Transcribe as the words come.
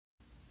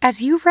As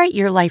you write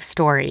your life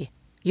story,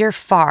 you're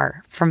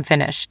far from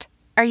finished.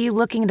 Are you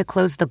looking to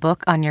close the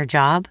book on your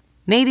job?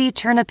 Maybe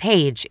turn a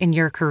page in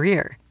your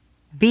career?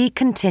 Be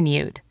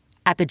continued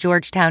at the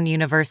Georgetown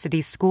University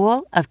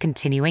School of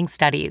Continuing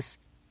Studies.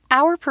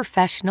 Our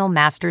professional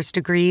master's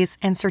degrees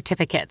and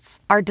certificates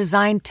are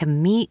designed to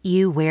meet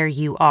you where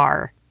you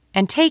are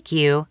and take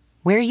you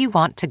where you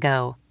want to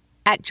go.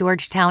 At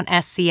Georgetown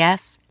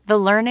SCS, the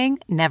learning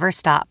never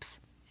stops,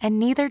 and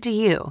neither do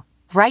you.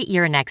 Write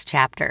your next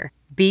chapter.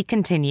 Be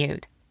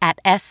continued at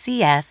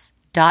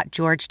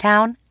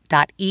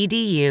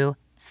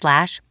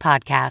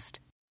scs.georgetown.edu/podcast.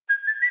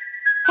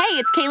 Hey,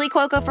 it's Kaylee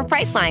Cuoco for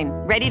Priceline.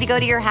 Ready to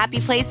go to your happy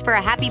place for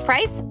a happy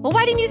price? Well,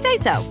 why didn't you say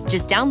so?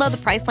 Just download the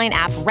Priceline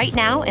app right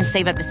now and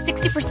save up to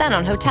 60%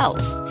 on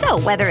hotels. So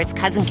whether it's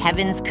Cousin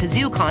Kevin's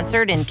Kazoo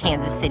Concert in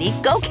Kansas City,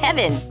 go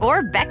Kevin,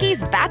 or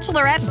Becky's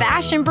Bachelorette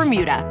Bash in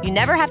Bermuda, you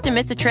never have to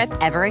miss a trip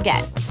ever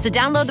again. So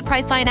download the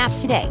Priceline app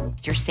today.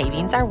 Your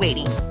savings are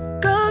waiting.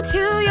 Go to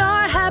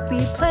your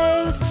happy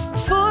place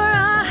for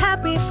a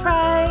happy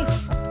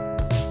price.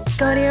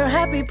 Go to your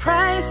happy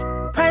price,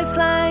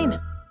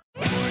 Priceline.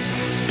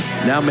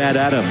 Now Matt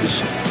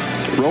Adams.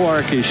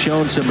 Roark has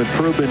shown some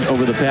improvement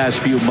over the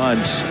past few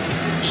months.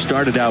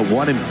 Started out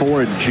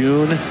 1-4 in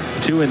June,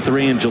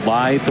 2-3 in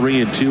July,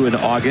 3-2 in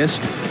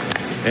August.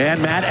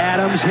 And Matt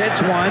Adams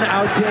hits one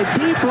out to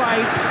deep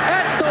right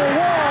at the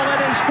wall,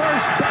 and his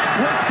first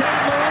bat with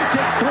St. Louis.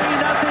 It's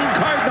 3-0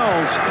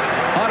 Cardinals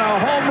on a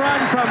home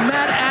run from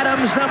Matt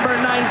Adams, number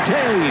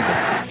 19.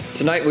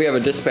 Tonight we have a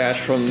dispatch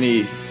from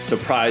the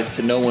surprise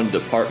to no one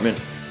department.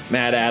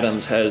 Matt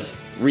Adams has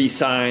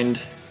re-signed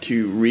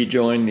to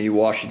rejoin the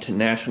Washington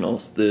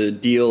Nationals. The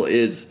deal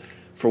is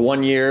for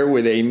 1 year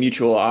with a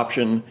mutual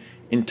option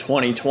in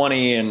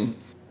 2020, and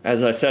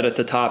as I said at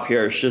the top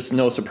here, it's just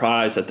no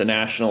surprise that the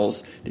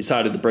Nationals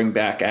decided to bring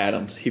back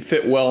Adams. He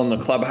fit well in the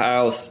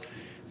clubhouse.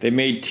 They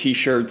made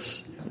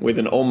t-shirts with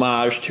an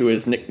homage to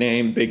his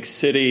nickname, Big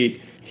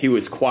City. He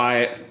was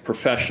quiet,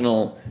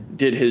 professional,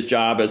 did his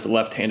job as a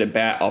left-handed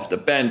bat off the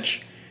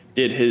bench,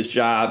 did his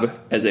job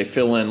as a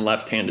fill-in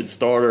left-handed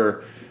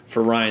starter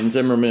for Ryan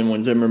Zimmerman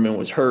when Zimmerman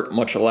was hurt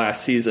much of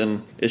last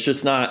season. It's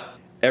just not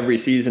every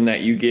season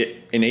that you get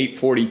an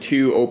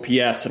 842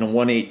 OPS and a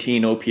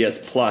 118 OPS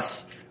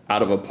plus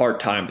out of a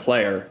part-time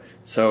player.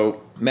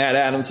 So Matt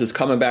Adams is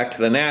coming back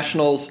to the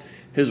Nationals.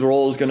 His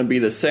role is going to be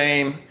the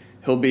same.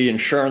 He'll be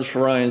insurance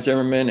for Ryan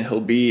Zimmerman. He'll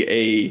be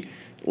a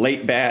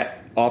late bat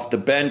off the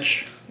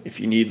bench if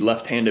you need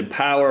left-handed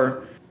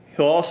power.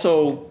 He'll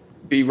also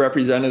be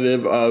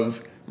representative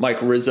of Mike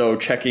Rizzo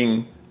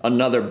checking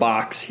another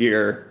box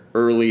here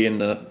early in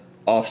the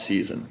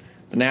offseason.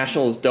 The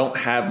Nationals don't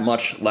have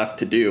much left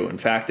to do. In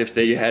fact, if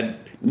they had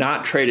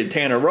not traded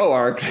Tanner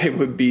Roark, they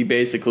would be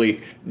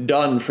basically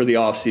done for the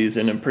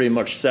offseason and pretty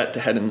much set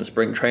to head into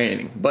spring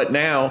training. But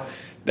now,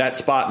 that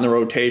spot in the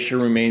rotation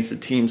remains the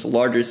team's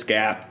largest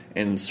gap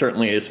and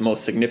certainly its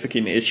most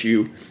significant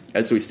issue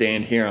as we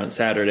stand here on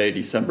Saturday,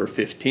 December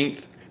 15th,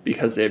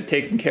 because they've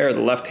taken care of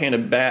the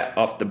left-handed bat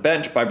off the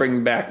bench by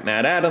bringing back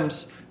Matt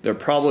Adams. They're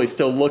probably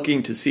still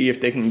looking to see if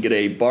they can get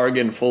a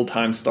bargain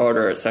full-time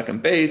starter at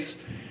second base,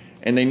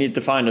 and they need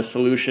to find a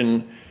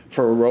solution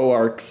for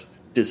Roark's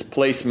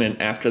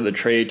displacement after the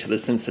trade to the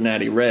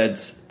Cincinnati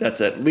Reds. That's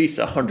at least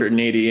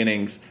 180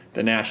 innings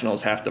the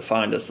Nationals have to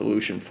find a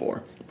solution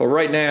for. But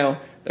right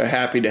now, they're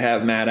happy to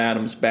have Matt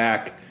Adams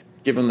back,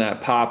 give him that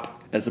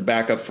pop as a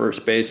backup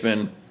first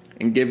baseman,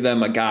 and give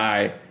them a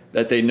guy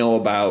that they know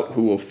about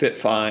who will fit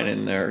fine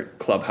in their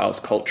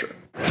clubhouse culture.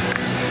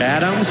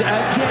 Adams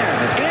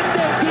again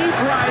into deep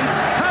right.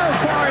 How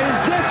far is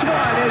this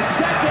one? His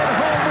second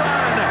home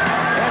run,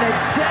 and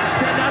it's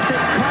 6-0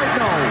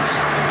 Cardinals.